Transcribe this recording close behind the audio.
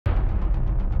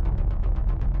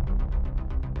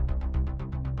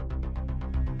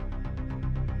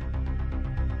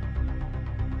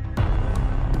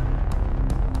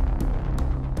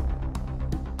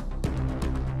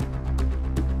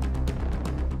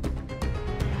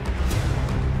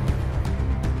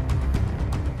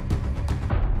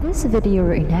This video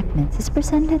reenactment is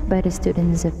presented by the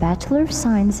students of Bachelor of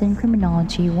Science in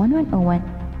Criminology 1101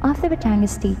 of the Batangas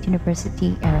State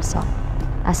University, Arizona,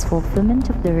 as fulfillment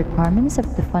of the requirements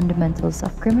of the fundamentals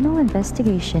of criminal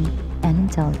investigation and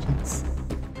intelligence.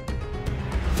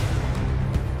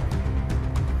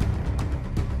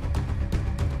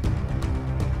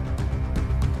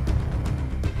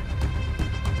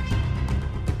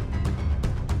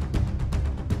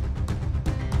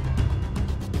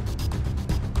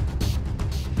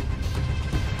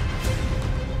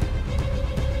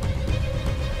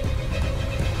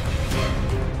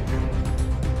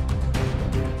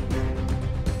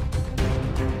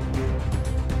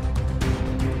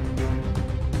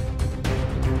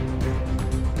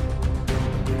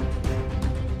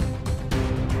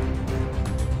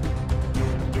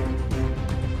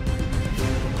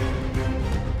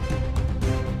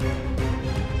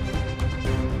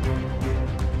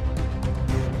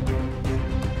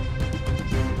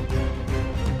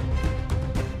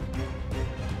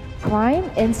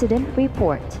 Crime Incident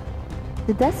Report.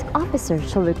 The desk officer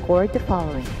shall record the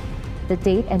following: the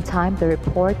date and time the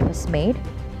report was made,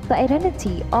 the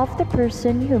identity of the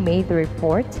person who made the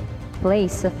report,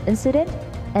 place of incident,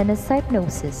 and a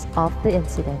synopsis of the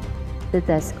incident. The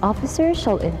desk officer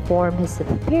shall inform his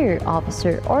superior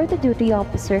officer or the duty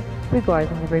officer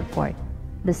regarding the report.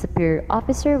 The superior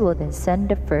officer will then send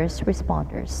the first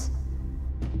responders.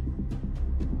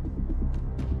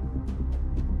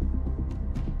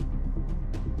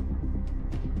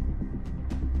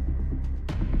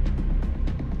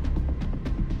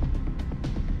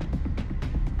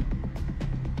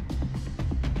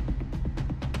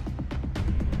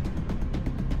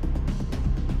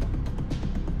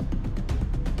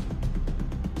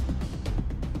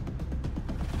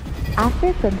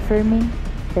 After confirming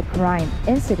the crime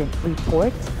incident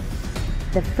report,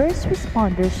 the first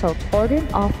responder shall cordon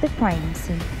off the crime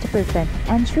scene to prevent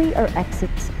entry or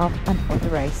exits of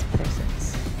unauthorized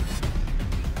persons.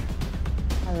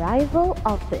 Arrival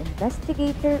of the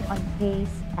investigator on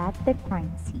case at the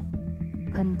crime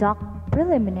scene. Conduct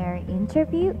preliminary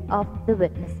interview of the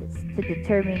witnesses to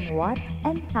determine what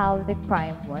and how the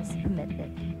crime was committed.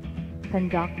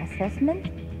 Conduct assessment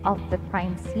of the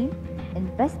crime scene,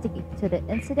 investigate to the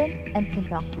incident, and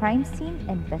conduct crime scene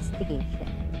investigation.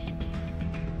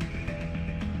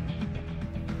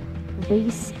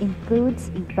 This includes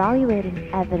evaluating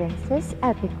evidences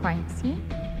at the crime scene,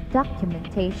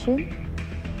 documentation,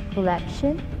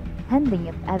 collection, handling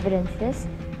of evidences,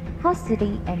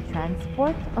 custody and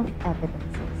transport of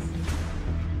evidences.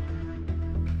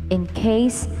 In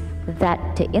case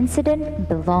that the incident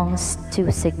belongs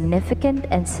to significant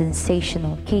and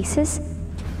sensational cases,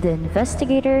 the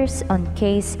investigators on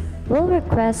case will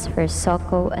request for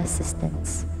SOCO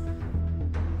assistance.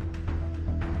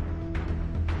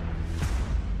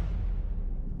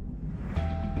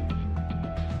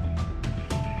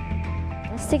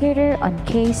 Investigator on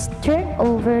case turn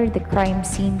over the crime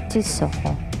scene to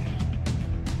SOCO.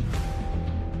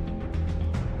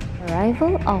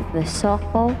 Arrival of the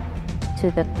SOCO to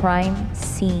the crime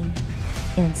scene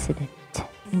incident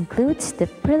includes the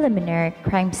preliminary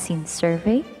crime scene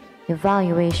survey,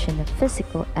 evaluation of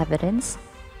physical evidence,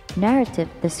 narrative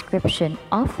description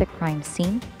of the crime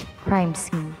scene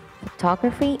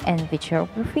photography and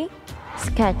videography,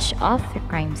 sketch of the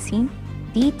crime scene,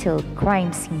 detailed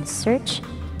crime scene search,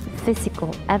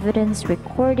 physical evidence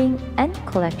recording and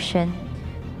collection,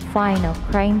 final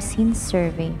crime scene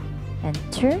survey, and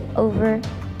turn over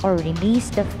or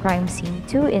release the crime scene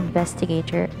to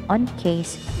investigator on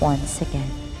case once again.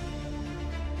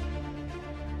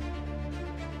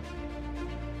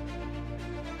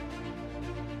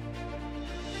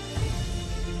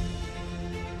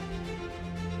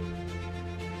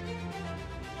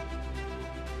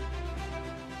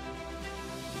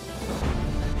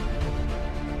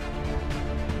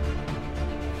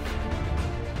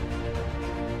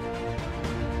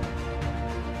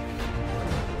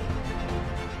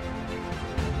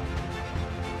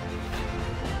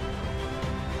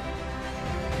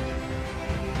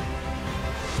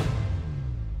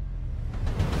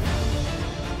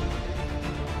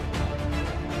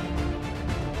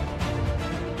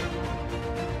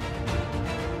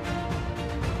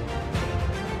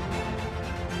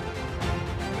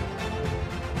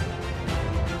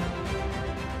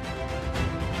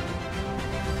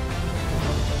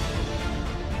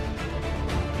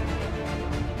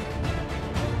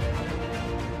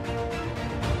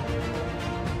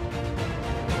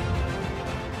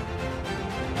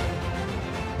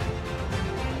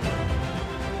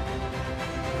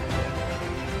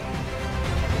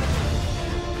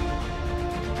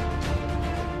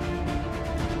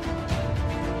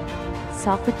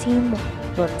 SOCO team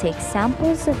will take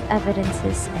samples of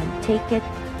evidences and take it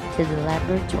to the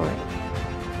laboratory.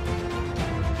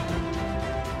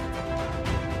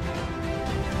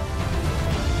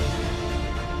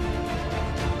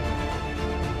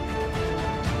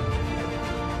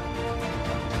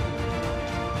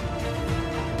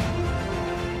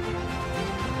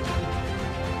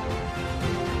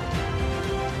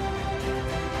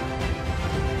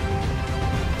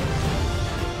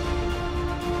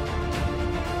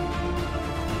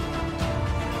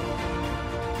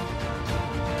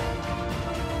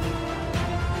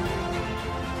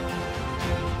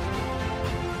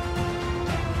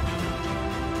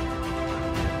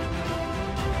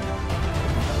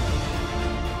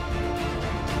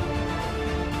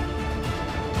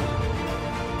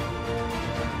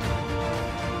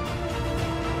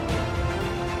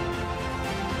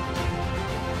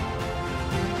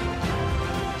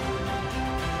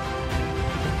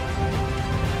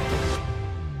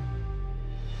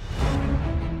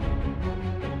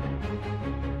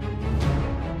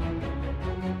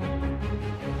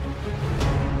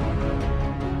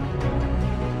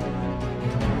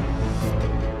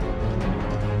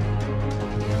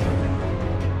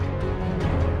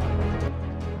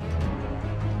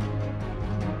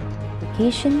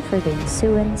 Application for the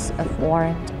issuance of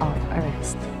warrant of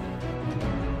arrest.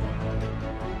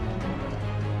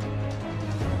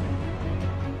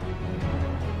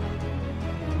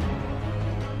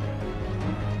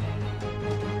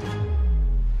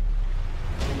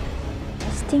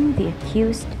 Arresting the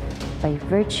accused by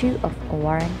virtue of a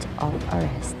warrant of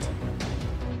arrest.